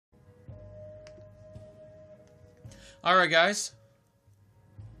Alright, guys.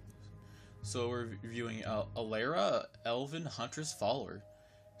 So we're reviewing Alara, Elven Huntress follower.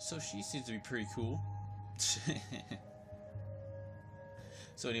 So she seems to be pretty cool.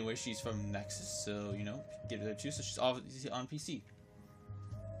 So anyway, she's from Nexus, so, you know, get her there too. So she's obviously on PC.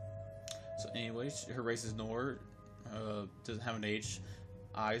 So anyway, her race is Nor, doesn't have an age,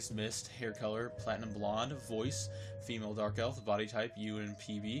 eyes, mist, hair color, platinum blonde, voice, female dark elf, body type,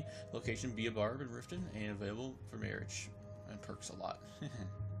 UNPB, location, be a barb in Riften, and available for marriage. And perks a lot.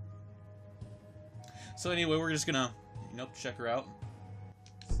 So anyway, we're just gonna, check her out.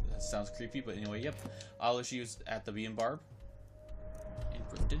 That sounds creepy, but anyway, yep. I'll let you at the Bee and Barb in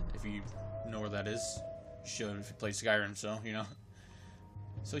Riften, if you know where that is. Should if you play Skyrim, so,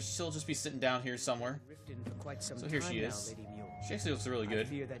 So she'll just be sitting down here somewhere. So here she is. She actually looks really good.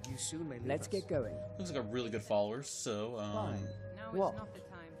 Let's get going. Looks like a really good follower, so, What?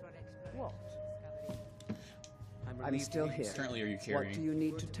 I'm still here. Currently, are you carrying? What do you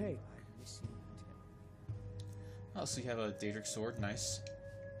need to take? Oh, so you have a Daedric sword, nice.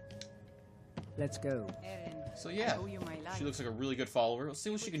 Let's go. So yeah, she looks like a really good follower. Let's see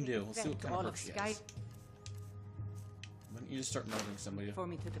what she can do. Let's see what kind of perks she has. Why don't you just start murdering somebody? For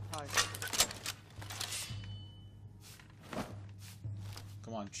me to depart.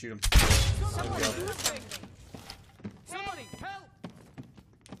 Come on, shoot him. Somebody help!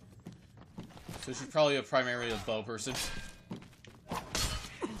 So she's probably primarily a bow person.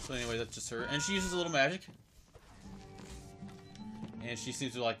 So anyway, that's just her. And she uses a little magic. And she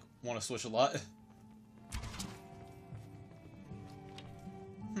seems to, want to switch a lot.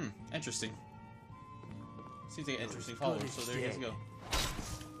 Interesting. Seems like an interesting follower, so there you guys go.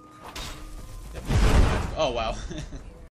 Yep. Oh, wow.